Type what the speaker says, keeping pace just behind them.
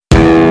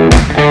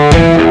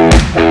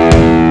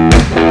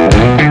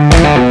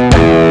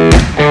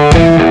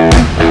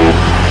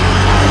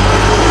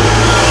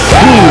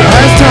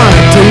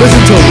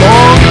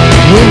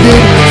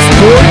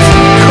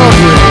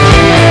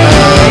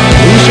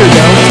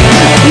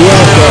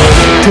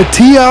to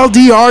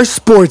TLDR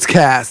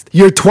Sportscast,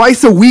 your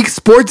twice-a-week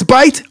sports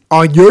bite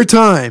on your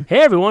time. Hey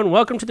everyone,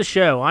 welcome to the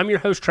show. I'm your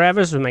host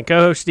Travis with my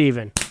co-host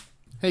Steven.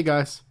 Hey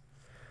guys.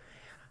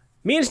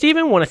 Me and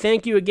Steven want to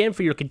thank you again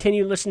for your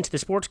continued listen to the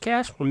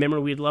Sportscast. Remember,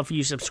 we'd love for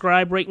you to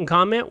subscribe, rate, and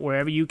comment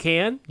wherever you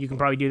can. You can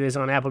probably do this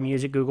on Apple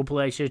Music, Google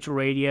Play, Stitcher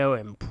Radio,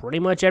 and pretty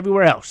much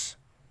everywhere else.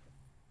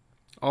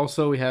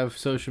 Also, we have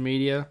social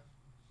media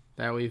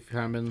that we've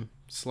kind of been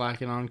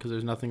slacking on because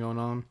there's nothing going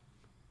on.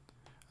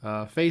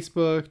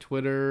 Facebook,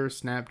 Twitter,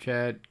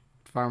 Snapchat,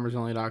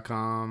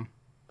 FarmersOnly.com.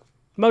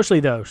 Mostly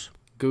those.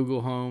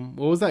 Google Home.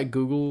 What was that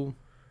Google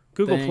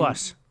thing?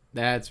 Plus.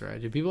 That's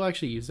right. Do people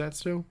actually use that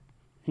still?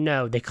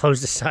 No, they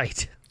closed the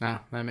site. Nah,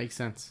 that makes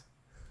sense.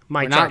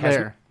 My We're not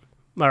there.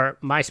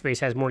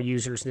 MySpace has more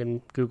users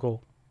than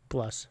Google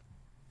Plus.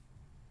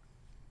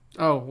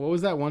 Oh, what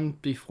was that one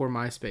before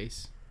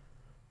MySpace?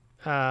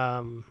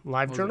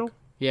 LiveJournal?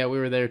 Yeah, we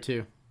were there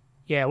too.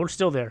 Yeah, we're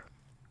still there.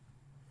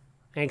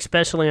 And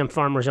especially on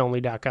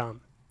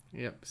FarmersOnly.com.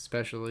 Yep,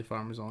 especially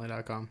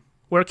FarmersOnly.com.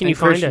 Where can you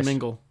find Christian us?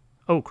 Mingle.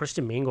 Oh,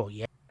 Kristen Mingle,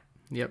 yeah.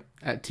 Yep,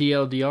 at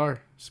TLDR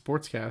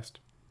Sportscast.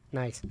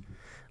 Nice.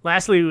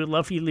 Lastly, we would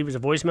love for you to leave us a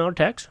voicemail or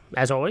text.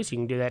 As always, you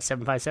can do that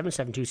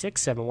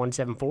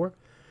 757-726-7174.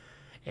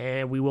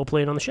 And we will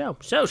play it on the show.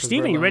 So,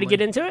 Steven, you ready to get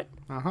into it?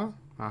 Uh-huh.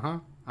 What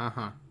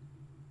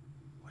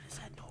is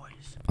that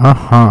noise?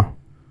 Uh-huh.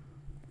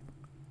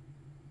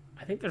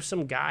 I think there's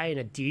some guy in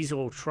a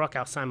diesel truck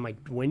outside my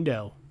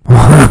window.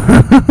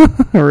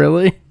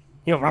 Really?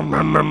 You know,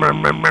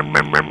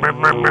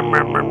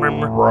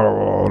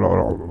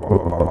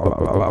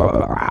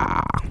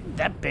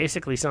 that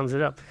basically sums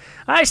it up.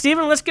 All right,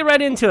 Steven, let's get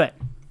right into it.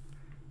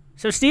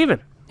 So,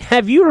 Steven,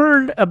 have you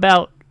heard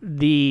about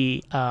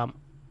the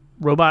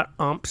robot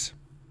umps?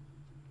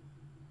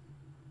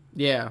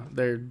 Yeah,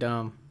 they're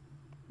dumb.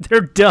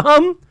 They're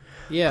dumb?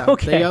 Yeah,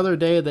 Okay. the other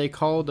day they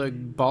called a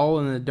ball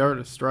in the dirt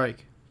a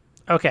strike.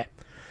 Okay.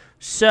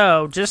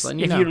 So, just letting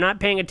you if know. you're not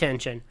paying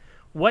attention,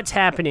 what's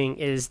happening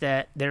is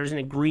that there's an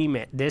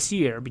agreement this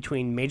year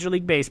between Major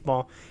League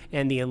Baseball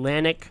and the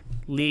Atlantic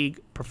League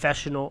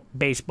Professional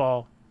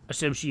Baseball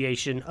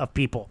Association of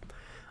People.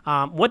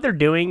 What they're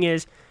doing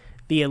is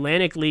the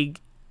Atlantic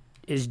League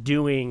is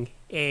doing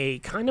a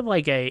kind of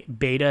like a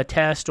beta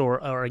test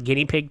or a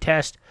guinea pig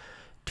test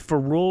for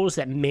rules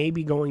that may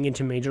be going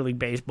into Major League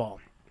Baseball.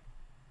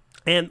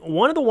 And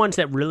one of the ones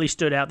that really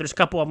stood out, there's a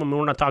couple of them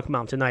we're not talking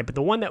about tonight, but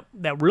the one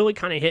that really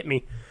kind of hit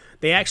me,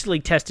 they actually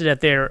tested at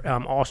their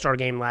All-Star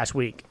game last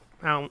week.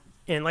 And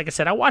like I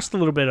said, I watched a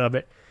little bit of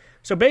it.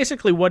 So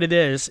basically what it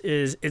is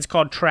it's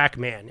called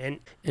TrackMan. And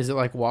Is it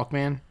like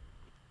Walkman?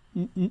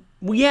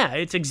 well, yeah,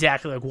 it's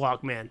exactly like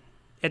Walkman.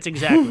 It's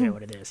exactly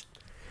what it is.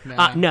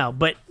 Nah. No,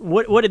 but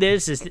what it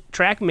is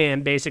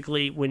TrackMan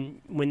basically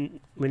when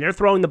they're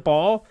throwing the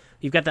ball,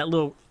 you've got that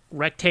little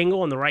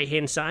rectangle on the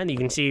right-hand side. You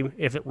can see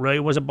if it really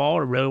was a ball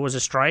or really was a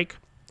strike.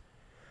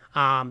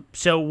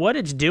 So what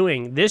it's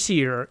doing this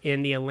year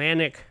in the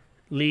Atlantic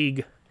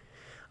League,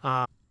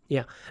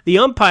 the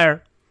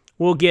umpire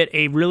will get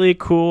a really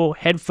cool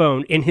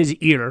headphone in his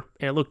ear,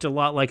 and it looked a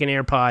lot like an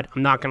AirPod.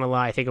 I'm not going to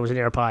lie, I think it was an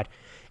AirPod.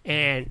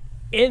 And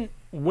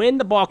when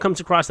the ball comes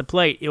across the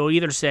plate, it will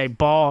either say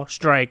ball,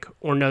 strike,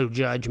 or no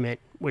judgment,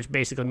 which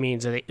basically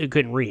means that it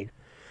couldn't read.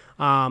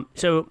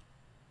 So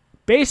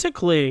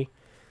basically,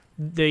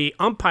 the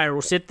umpire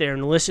will sit there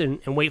and listen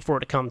and wait for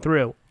it to come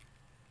through.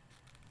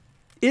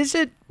 Is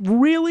it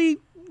really?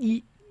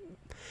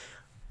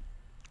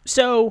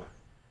 So,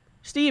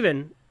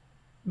 Steven,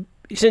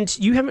 since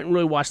you haven't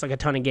really watched like a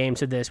ton of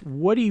games of this,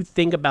 what do you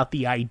think about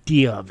the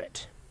idea of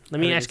it?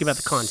 Let me ask you about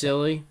the concept.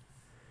 Silly.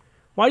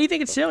 Why do you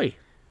think it's silly?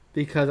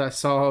 Because I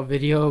saw a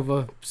video of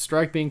a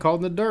strike being called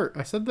in the dirt.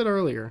 I said that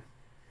earlier.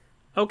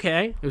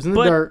 Okay. It was in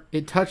the dirt.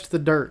 It touched the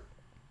dirt.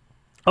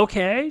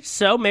 Okay,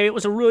 so maybe it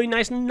was a really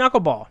nice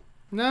knuckleball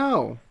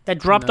No. that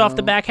dropped off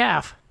the No. back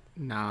half.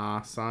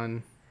 Nah,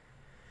 son.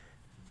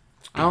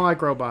 I don't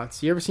like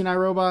robots. You ever seen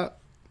iRobot?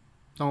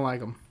 Don't like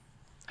them.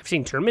 I've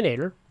seen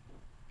Terminator.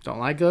 Don't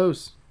like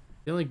those.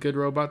 The only good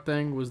robot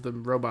thing was the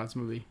Robots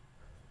movie.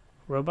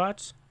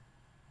 Robots?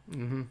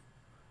 Mm-hmm.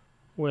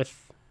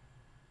 With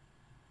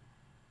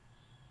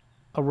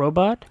a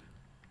robot?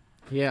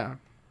 Yeah.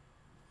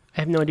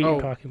 I have no idea what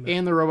you're talking about.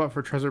 And the robot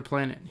for Treasure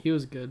Planet. He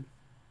was good.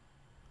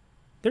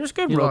 There's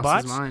good He robots.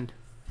 lost his mind.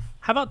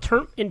 How about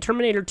in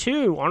Terminator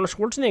 2? Arnold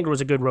Schwarzenegger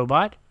was a good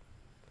robot.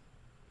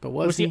 But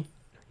was he?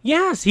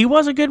 Yes, he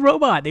was a good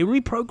robot. They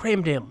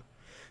reprogrammed him. Or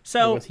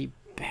So was he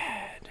bad?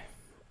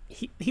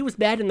 he was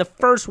bad in the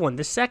first one.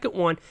 The second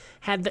one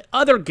had the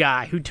other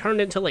guy who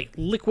turned into like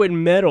liquid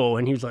metal,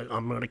 and he was like,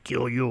 "I'm gonna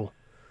kill you."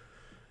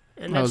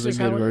 And That was a just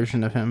good how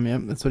version of him.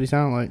 Yep, that's what he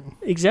sounded like.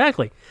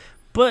 Exactly.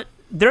 But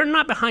they're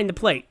not behind the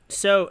plate.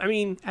 So, I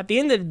mean, at the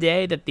end of the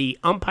day, that the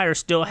umpire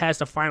still has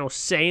the final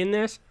say in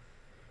this.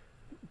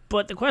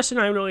 But the question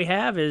I really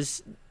have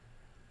is,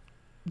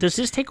 does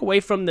this take away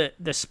from the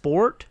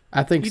sport?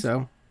 I think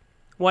so.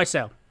 Why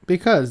so?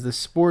 Because the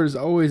sport has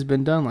always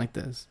been done like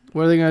this.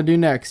 What are they going to do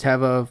next?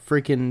 Have a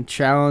freaking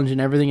challenge and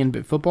everything in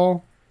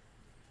football?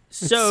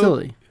 It's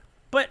silly.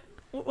 But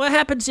what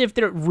happens if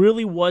there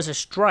really was a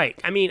strike?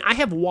 I mean, I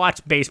have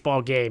watched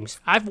baseball games.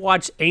 I've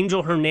watched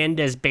Angel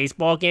Hernandez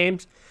baseball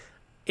games.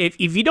 If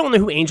you don't know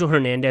who Angel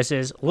Hernandez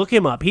is, look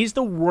him up. He's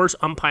the worst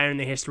umpire in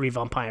the history of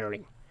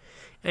umpiring.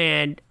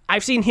 And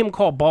I've seen him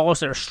call balls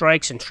that are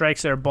strikes and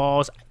strikes that are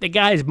balls. The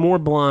guy is more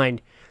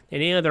blind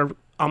than any other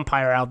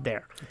umpire out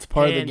there. It's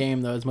part of the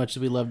game, though, as much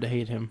as we love to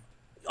hate him.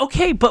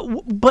 Okay,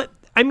 but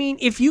I mean,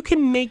 if you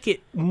can make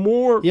it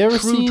more You ever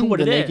true seen to what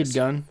The it Naked is.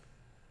 Gun?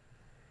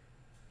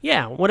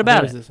 Yeah, what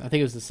about it? I think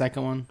it was the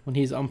second one when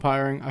he's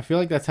umpiring. I feel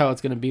like that's how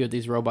it's going to be with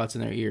these robots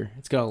in their ear.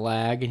 It's going to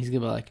lag, and he's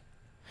going to be like,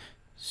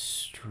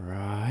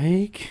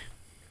 strike.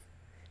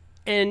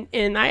 And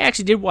I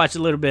actually did watch a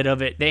little bit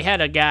of it. They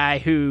had a guy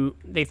who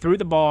they threw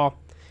the ball,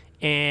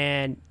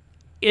 and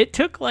it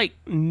took like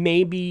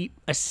maybe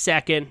a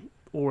second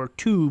or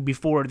two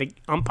before the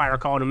umpire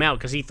called him out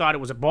because he thought it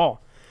was a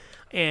ball.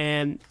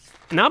 And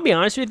I'll be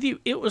honest with you,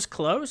 it was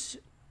close.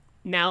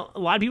 Now, a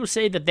lot of people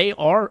say that they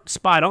are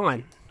spot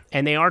on,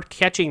 and they are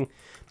catching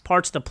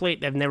parts of the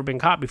plate that have never been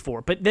caught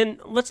before. But then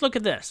let's look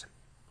at this,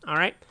 all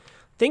right?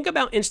 Think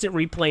about instant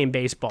replay in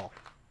baseball.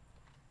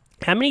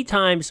 How many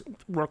times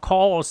were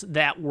calls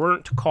that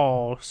weren't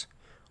calls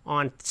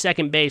on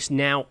second base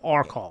now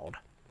are called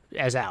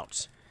as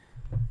outs?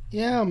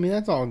 Yeah, I mean,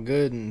 that's all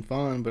good and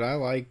fun, but I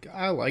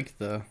like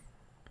the,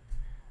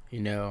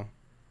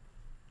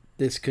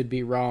 this could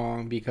be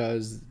wrong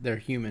because they're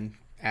human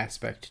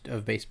aspect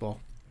of baseball.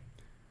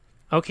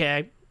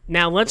 Okay.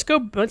 Now let's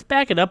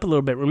back it up a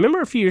little bit.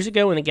 Remember a few years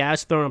ago when the guy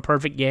was throwing a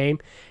perfect game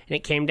and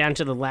it came down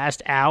to the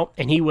last out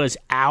and he was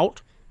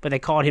out, but they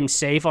called him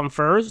safe on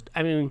first?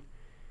 I mean,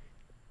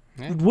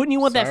 wouldn't you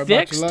want that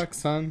fixed? Sorry about your luck,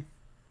 son.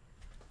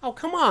 Oh,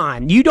 come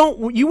on. You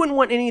wouldn't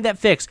want any of that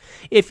fixed.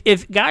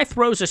 If guy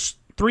throws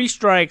 3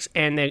 strikes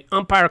and the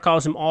umpire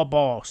calls him all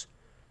balls,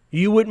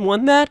 you wouldn't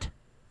want that?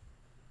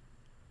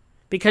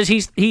 Because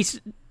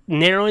he's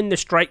narrowing the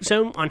strike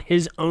zone on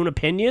his own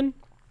opinion?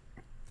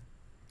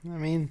 I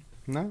mean,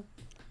 no.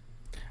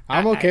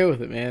 I'm okay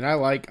with it, man. I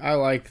like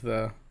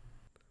the...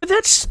 But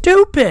that's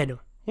stupid.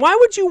 Why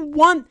would you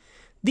want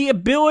the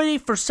ability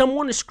for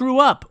someone to screw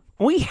up?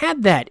 We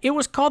had that. It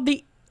was called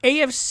the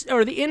AFC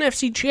or the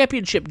NFC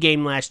Championship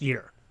game last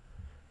year.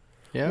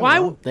 Yeah, Why?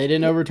 Well, they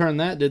didn't overturn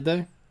that, did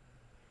they?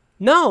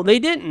 No, they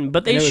didn't,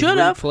 but they should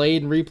have.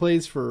 Played and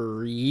replays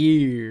for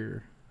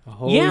a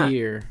whole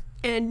year.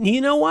 And you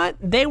know what?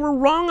 They were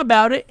wrong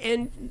about it,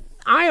 and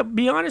I'll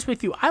be honest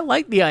with you, I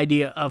like the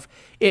idea of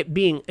it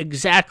being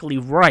exactly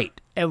right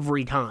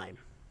every time.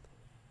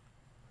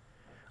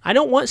 I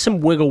don't want some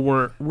wiggle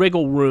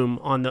room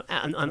on the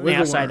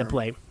outside of the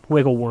plate.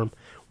 Wiggle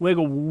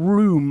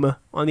room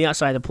on the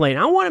outside of the plate.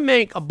 I want to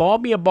make a ball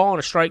be a ball and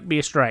a strike be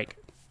a strike.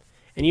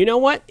 And you know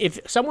what? If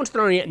someone's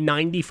throwing it at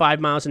 95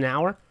 miles an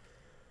hour,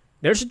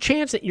 there's a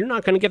chance that you're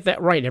not going to get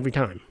that right every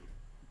time.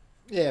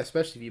 Yeah,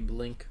 especially if you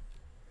blink.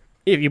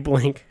 If you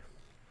blink.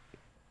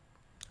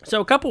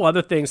 So a couple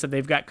other things that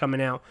they've got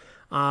coming out.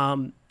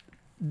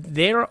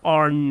 There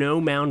are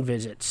no mound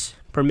visits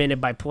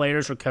permitted by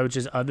players or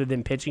coaches other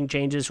than pitching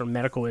changes or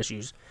medical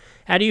issues.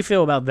 How do you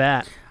feel about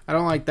that? I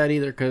don't like that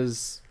either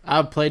because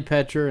I've played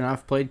pitcher and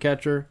I've played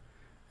catcher,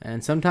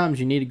 and sometimes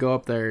you need to go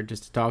up there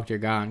just to talk to your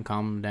guy and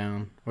calm him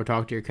down, or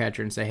talk to your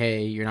catcher and say,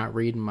 "Hey, you're not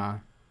reading my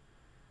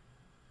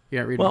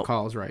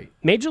calls right."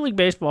 Major League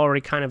Baseball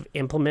already kind of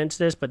implements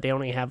this, but they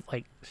only have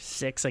like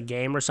 6 a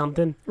game or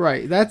something.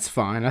 Right, that's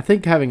fine. I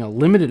think having a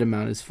limited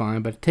amount is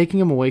fine, but taking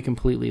them away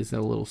completely is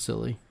a little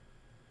silly.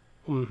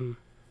 Mm-hmm.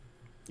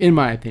 In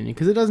my opinion,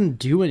 because it doesn't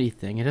do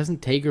anything. It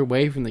doesn't take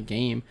away from the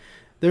game.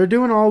 They're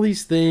doing all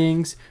these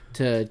things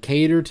to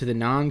cater to the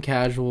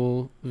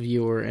non-casual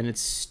viewer, and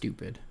it's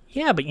stupid.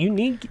 Yeah, but you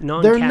need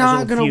non-casual They're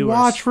not going to viewers.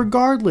 watch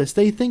regardless.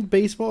 They think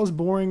baseball is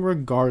boring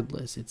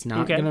regardless. It's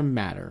not Okay. going to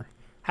matter.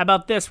 How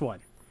about this one?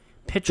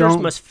 Pitchers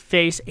must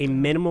face a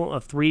minimum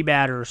of 3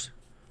 batters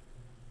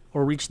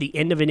or reach the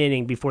end of an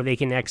inning before they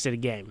can exit a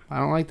game. I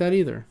don't like that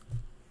either.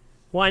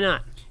 Why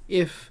not?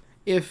 If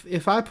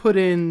I put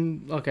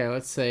in, okay,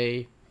 let's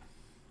say,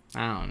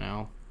 I don't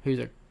know, who's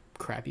a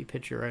crappy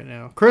pitcher right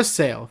now? Chris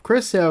Sale. If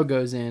Chris Sale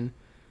goes in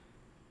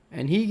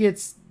and he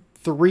gets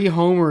 3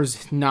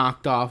 homers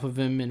knocked off of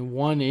him in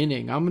 1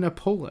 inning, I'm going to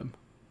pull him.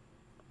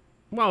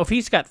 Well, if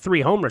he's got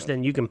 3 homers,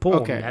 then you can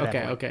pull him.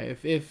 Okay.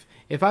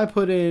 If I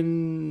put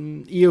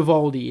in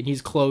Eovaldi and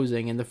he's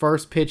closing and the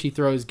first pitch he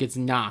throws gets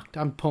knocked,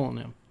 I'm pulling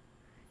him.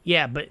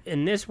 Yeah, but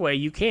in this way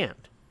you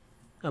can't.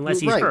 Unless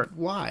he's hurt.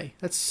 Why?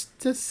 That's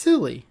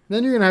silly.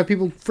 Then you're going to have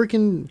people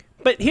freaking...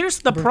 But here's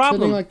the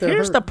problem. like they're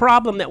Here's hurt. the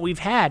problem that we've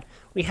had.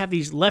 We have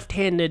these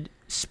left-handed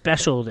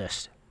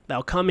specialists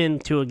that'll come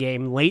into a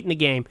game late in the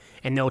game,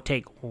 and they'll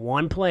take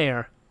one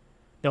player,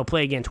 they'll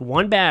play against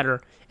one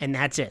batter, and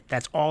that's it.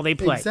 That's all they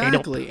play.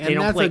 Exactly, They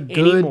don't that's play a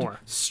good anymore.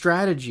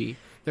 strategy.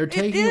 They're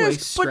taking away is,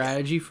 but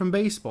strategy from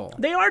baseball.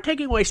 They are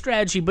taking away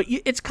strategy, but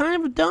it's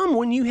kind of dumb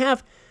when you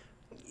have...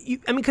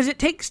 because it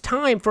takes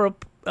time for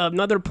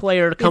another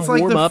player to come It's like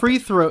warm the up. free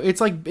throw.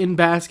 It's like in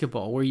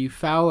basketball where you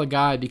foul a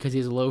guy because he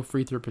has a low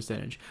free throw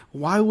percentage.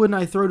 Why wouldn't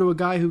I throw to a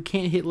guy who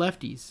can't hit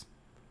lefties?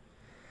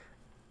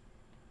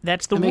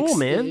 That's the rule,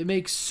 man. It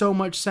makes so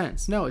much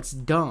sense. No, it's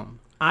dumb.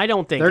 I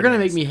don't think They're going to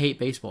make me hate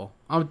baseball.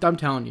 I'm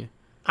telling you.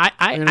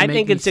 I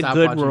think it's a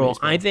good rule.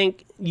 Baseball. I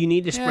think you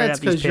need to spread out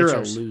these pitchers.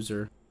 Because you're a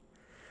loser.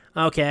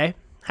 Okay.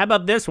 How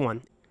about this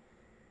one?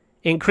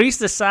 Increase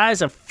the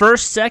size of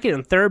first, second,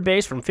 and third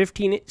base from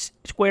 15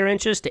 square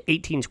inches to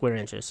 18 square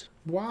inches.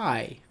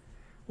 Why?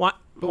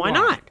 Why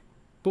not?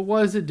 But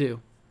what does it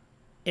do?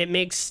 It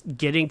makes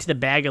getting to the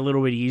bag a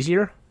little bit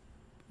easier.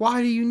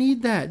 Why do you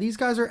need that? These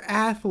guys are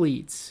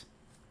athletes.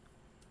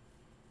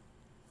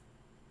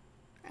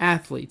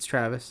 Athletes,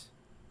 Travis.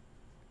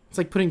 It's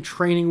like putting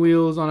training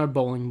wheels on a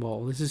bowling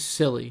ball. This is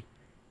silly.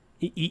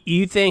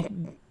 You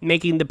think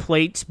making the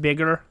plates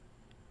bigger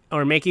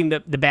or making the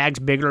bags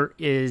bigger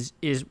is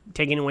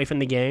taking away from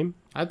the game?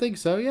 I think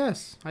so,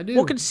 yes. I do.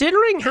 Well,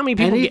 considering how many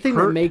people Anything get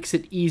hurt. that makes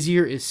it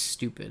easier is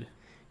stupid.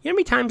 You know how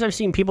many times I've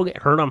seen people get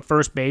hurt on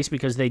first base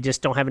because they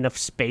just don't have enough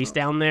space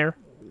down there?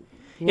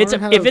 Play.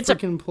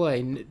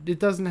 It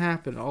doesn't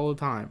happen all the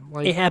time.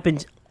 Like, it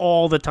happens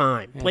all the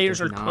time. Players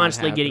are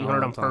constantly getting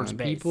hurt on first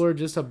base. People are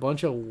just a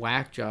bunch of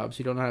whack jobs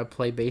who don't know how to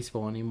play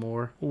baseball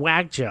anymore.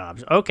 Whack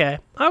jobs. Okay.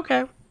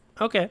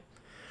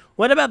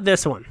 What about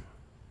this one?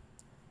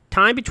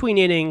 Time between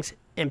innings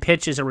and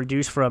pitches are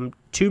reduced from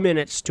 2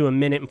 minutes to 1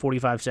 minute and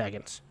 45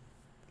 seconds.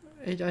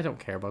 I don't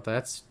care about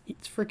that.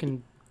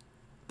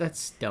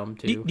 That's dumb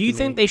too. Do you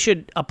think they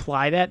should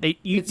apply that? Do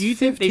you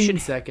think they should?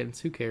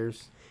 Seconds. Who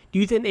cares? Do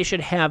you think they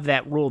should have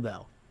that rule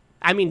though?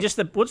 I mean,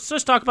 let's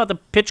just talk about the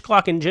pitch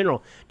clock in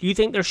general. Do you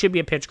think there should be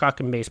a pitch clock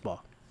in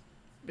baseball?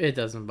 It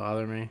doesn't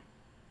bother me.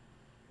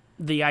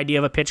 The idea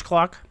of a pitch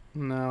clock?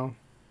 No,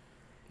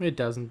 it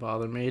doesn't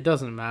bother me. It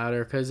doesn't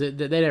matter because they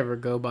never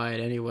go by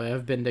it anyway.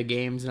 I've been to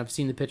games and I've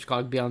seen the pitch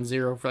clock be on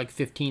 0 for like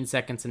 15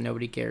 seconds and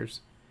nobody cares.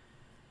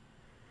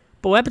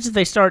 But what happens if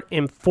they start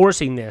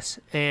enforcing this?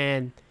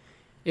 And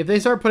if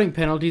they start putting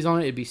penalties on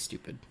it, it'd be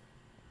stupid.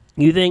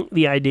 You think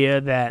the idea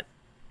that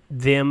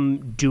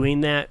them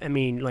doing that, I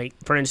mean, like,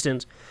 for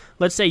instance,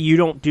 let's say you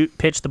don't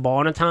pitch the ball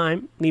in a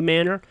timely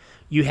manner,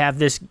 you have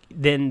this,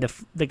 then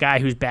the guy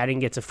who's batting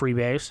gets a free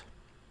base?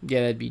 Yeah,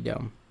 that'd be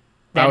dumb.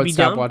 I would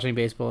stop watching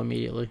baseball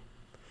immediately.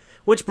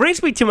 Which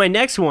brings me to my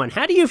next one.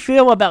 How do you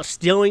feel about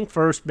stealing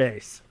first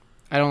base?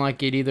 I don't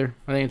like it either.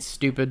 I think it's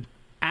stupid.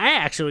 I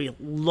actually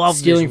love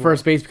stealing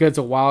first base because it's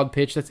a wild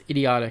pitch. That's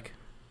idiotic.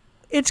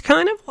 It's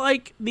kind of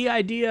like the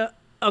idea.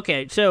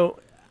 Okay, so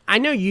I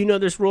know you know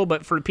this rule,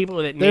 but for people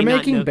that they're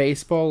making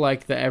baseball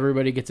like the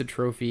everybody gets a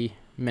trophy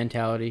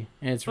mentality,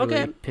 and it's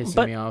really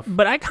pissing me off.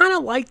 But I kind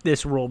of like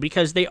this rule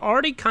because they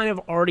already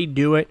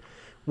do it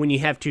when you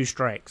have 2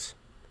 strikes.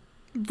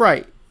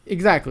 Right.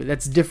 Exactly.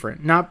 That's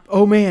different. Not,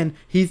 oh man,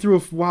 he threw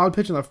a wild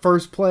pitch on the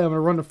first play. I'm gonna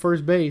run to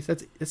first base.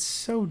 That's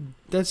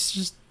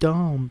just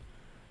dumb.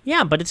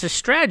 Yeah, but it's a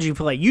strategy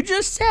play. You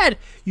just said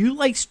you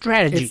like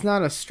strategy. It's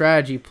not a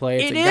strategy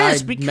play. It's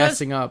a guy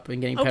messing up and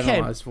getting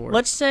penalized for it.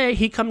 Let's say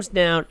he comes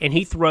down and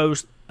he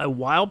throws a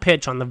wild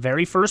pitch on the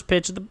very first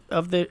pitch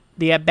of the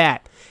at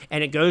bat,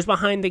 and it goes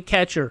behind the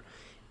catcher.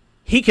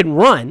 He can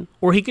run,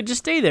 or he could just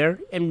stay there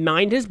and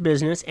mind his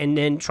business, and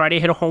then try to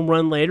hit a home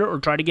run later, or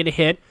try to get a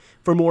hit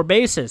for more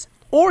bases,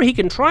 or he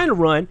can try to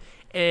run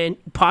and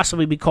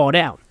possibly be called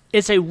out.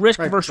 It's a risk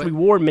versus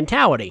reward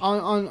mentality.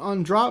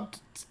 On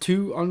dropped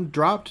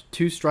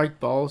 2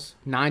 strike balls,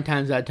 9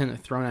 times out of 10 are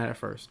thrown at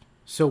first.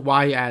 So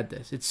why add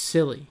this? It's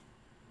silly.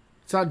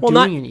 It's not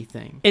doing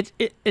anything.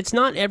 It's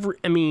not every.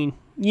 I mean,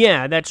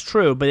 yeah, that's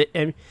true, but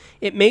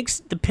it makes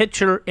the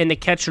pitcher and the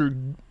catcher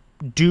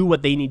do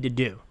what they need to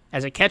do.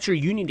 As a catcher,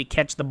 you need to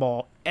catch the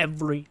ball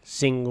every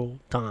single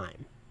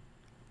time.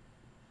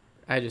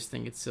 I just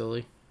think it's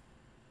silly.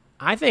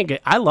 I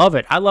love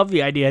it. I love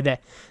the idea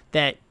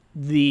that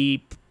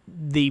the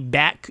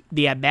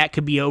at bat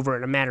could be over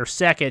in a matter of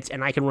seconds,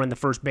 and I can run the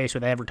first base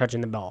without ever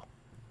touching the ball.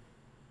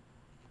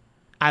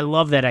 I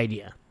love that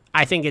idea.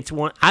 I think it's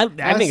one. As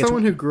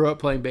someone who grew up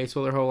playing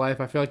baseball their whole life,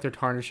 I feel like they're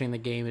tarnishing the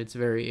game. It's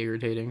very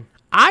irritating.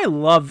 I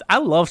love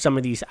some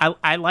of these.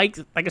 I like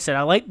I said,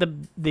 I like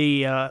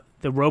the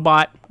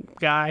robot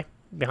guy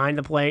behind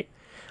the plate.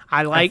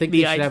 I think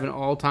they should have an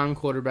all-time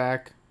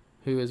quarterback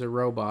who is a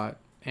robot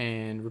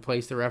and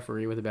replace the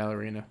referee with a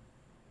ballerina.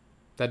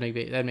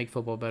 That'd make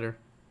football better.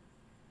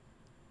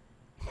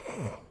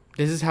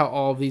 This is how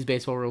all of these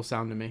baseball rules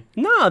sound to me.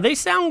 No, they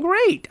sound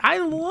great. I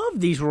love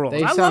these rules.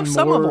 I love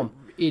some of them.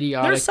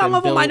 Idiotic. There's some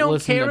of them I don't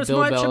care as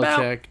much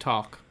about.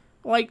 Talk.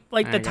 Like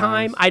the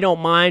time, I don't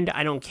mind.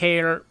 I don't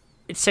care.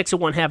 It's 6 of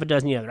one, half a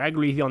dozen the other. I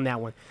agree with you on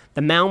that one.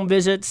 The mound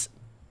visits,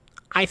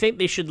 I think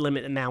they should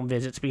limit the mound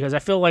visits because I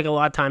feel like a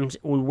lot of times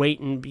we're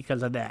waiting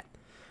because of that.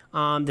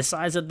 The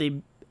size of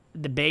the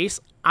base,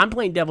 I'm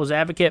playing devil's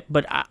advocate,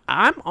 but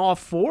I'm all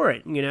for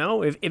it. You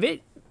know, if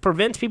it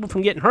prevents people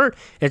from getting hurt,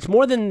 it's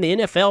more than the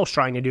NFL is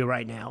trying to do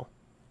right now.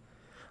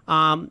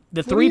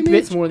 It's more than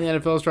the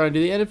NFL is trying to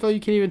do. The NFL, you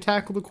can't even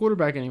tackle the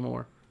quarterback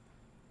anymore.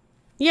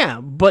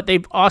 Yeah, but they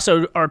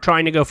also are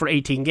trying to go for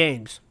 18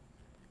 games.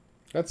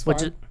 That's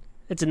fine.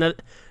 It's another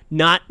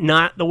not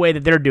the way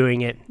that they're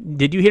doing it.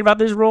 Did you hear about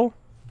this rule?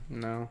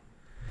 No.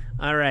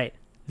 All right.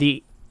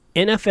 The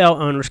NFL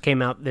owners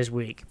came out this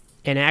week,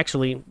 and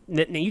actually,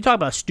 you talk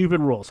about stupid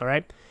rules, all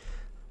right?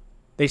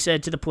 They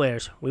said to the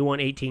players, we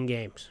want 18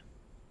 games,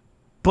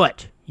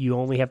 but you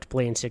only have to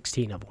play in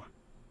 16 of them.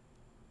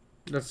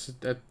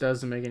 That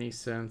doesn't make any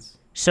sense.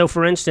 So,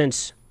 for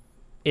instance,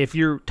 if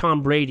you're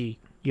Tom Brady,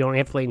 you only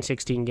have to play in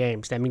 16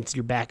 games. That means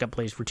your backup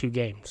plays for 2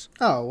 games.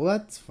 Oh, well,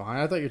 that's fine.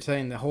 I thought you were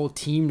saying the whole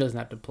team doesn't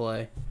have to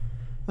play.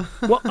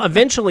 Well,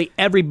 eventually,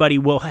 everybody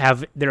will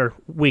have their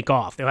week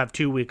off. They'll have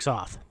 2 weeks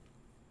off.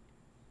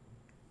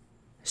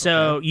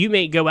 So you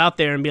may go out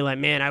there and be like,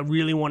 man, I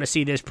really want to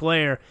see this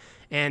player.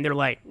 And they're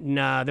like,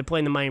 nah, they're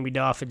playing the Miami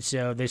Dolphins,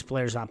 so this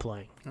player's not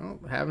playing. Oh,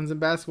 it happens in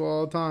basketball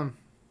all the time.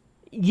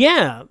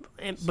 Yeah,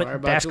 Sorry but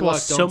about basketball's your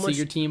luck. so Don't much. see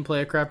your team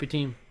play a crappy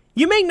team.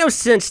 You make no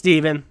sense,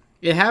 Steven.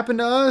 It happened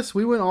to us.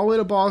 We went all the way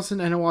to Boston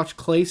and watched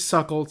Clay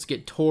Suckolts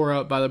get tore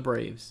up by the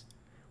Braves.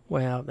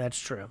 Well, that's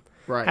true.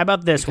 Right. How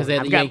about this because one? they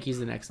had the Yankees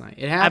the next night.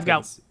 It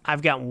happens.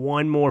 I've got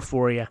one more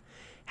for you.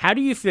 How do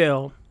you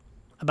feel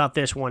about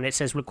this one? It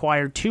says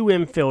require 2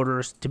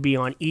 infielders to be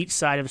on each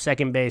side of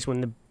second base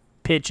when the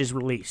pitch is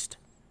released.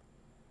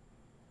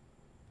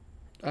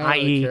 I don't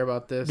really i.e., care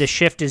about this. The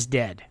shift is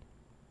dead.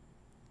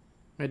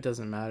 It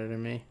doesn't matter to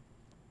me.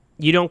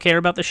 You don't care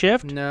about the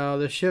shift? No,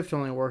 the shift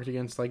only worked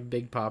against like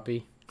Big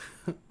Papi.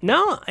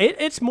 No,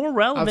 it's more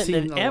relevant I've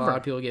seen than a ever. lot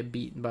of people get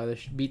beaten by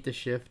beat the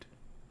shift.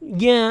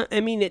 Yeah, I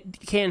mean, it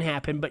can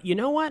happen, but you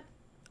know what?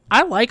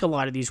 I like a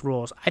lot of these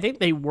rules. I think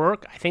they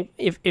work. I think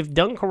if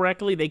done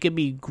correctly, they could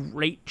be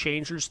great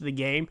changers to the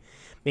game,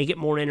 make it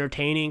more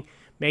entertaining,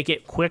 make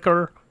it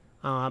quicker,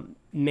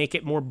 make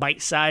it more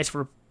bite-sized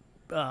for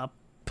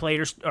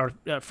players or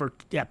for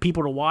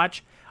people to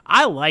watch.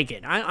 I like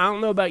it. I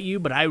don't know about you,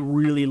 but I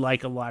really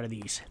like a lot of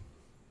these.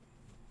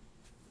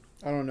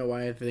 I don't know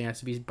why everything has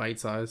to be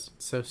bite-sized.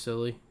 It's so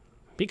silly.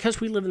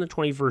 Because we live in the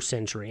 21st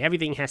century,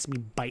 everything has to be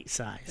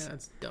bite-sized. Yeah,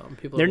 that's dumb.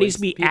 There needs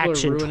to be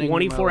action ruining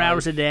 24 my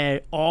hours a life.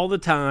 day, all the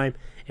time,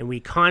 and we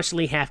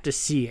constantly have to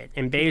see it.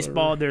 In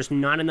baseball, there's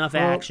not enough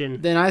Well,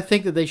 action. Then I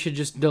think that they should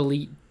just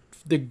delete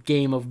the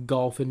game of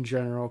golf in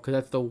general because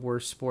that's the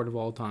worst sport of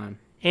all time.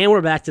 And we're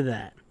back to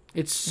that.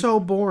 It's so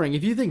boring.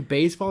 If you think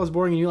baseball is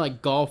boring and you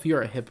like golf,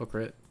 you're a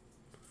hypocrite.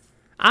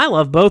 I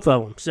love both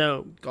of them,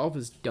 so Golf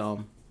is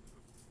dumb.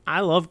 I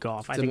love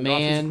golf. I It's a think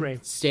golf is man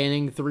great.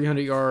 standing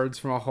 300 yards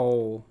from a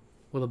hole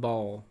with a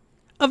ball.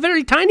 A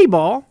very tiny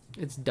ball.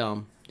 It's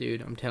dumb,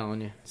 dude. I'm telling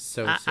you. It's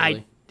so I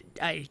silly.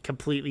 I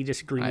completely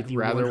disagree I'd with you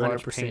rather 100%.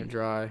 watch paint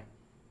dry.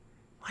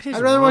 What is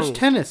I'd rather watch wrong?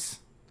 tennis.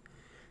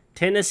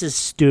 Tennis is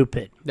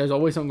stupid. There's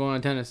always something going on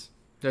in tennis.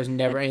 There's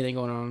never anything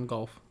going on in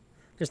golf.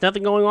 There's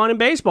nothing going on in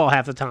baseball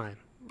half the time.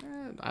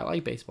 I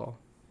like baseball.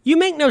 You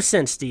make no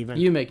sense, Steven.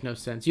 You make no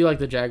sense. You like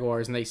the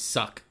Jaguars and they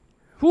suck.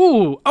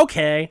 Ooh,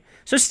 okay.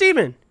 So,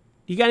 Steven,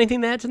 you got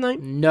anything to add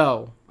tonight?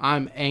 No,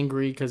 I'm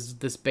angry because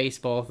this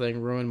baseball thing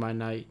ruined my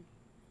night.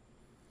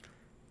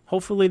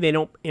 Hopefully they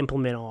don't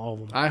implement all of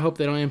them. I hope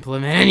they don't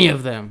implement any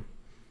of them.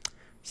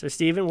 So,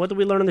 Steven, what did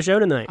we learn on the show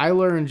tonight? I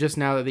learned just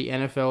now that the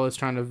NFL is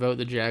trying to vote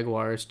the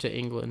Jaguars to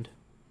England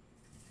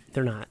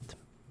They're not.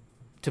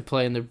 to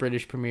play in the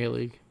British Premier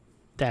League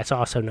That's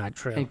also not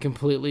true. and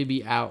completely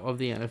be out of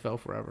the NFL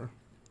forever.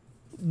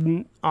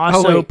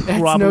 Also, that's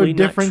probably no not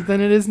different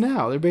than it is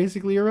now. They're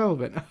basically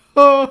irrelevant.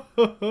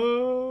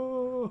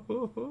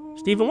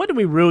 Steven, what did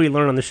we really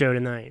learn on the show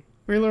tonight?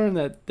 We learned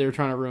that they're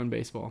trying to ruin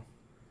baseball.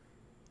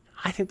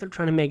 I think they're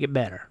trying to make it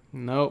better.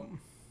 Nope.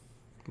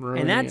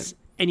 Ruining it.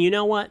 And you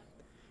know what?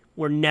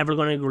 We're never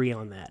going to agree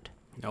on that.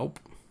 Nope.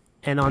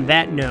 And on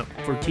that note,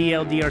 for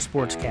TLDR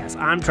Sportscast,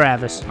 I'm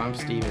Travis, I'm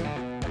Steven.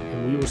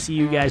 and we will see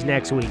you guys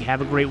next week.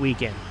 Have a great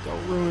weekend.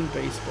 Don't ruin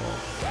baseball.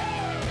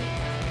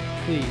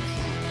 Please.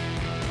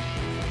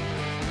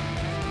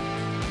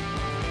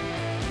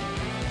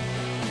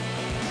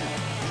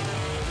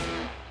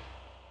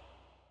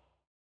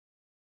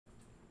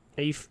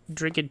 Are you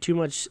drinking too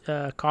much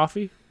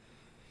coffee?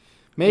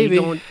 Maybe.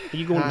 Are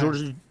you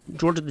going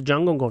George of the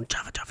Jungle and going,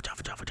 chava, chava, chava?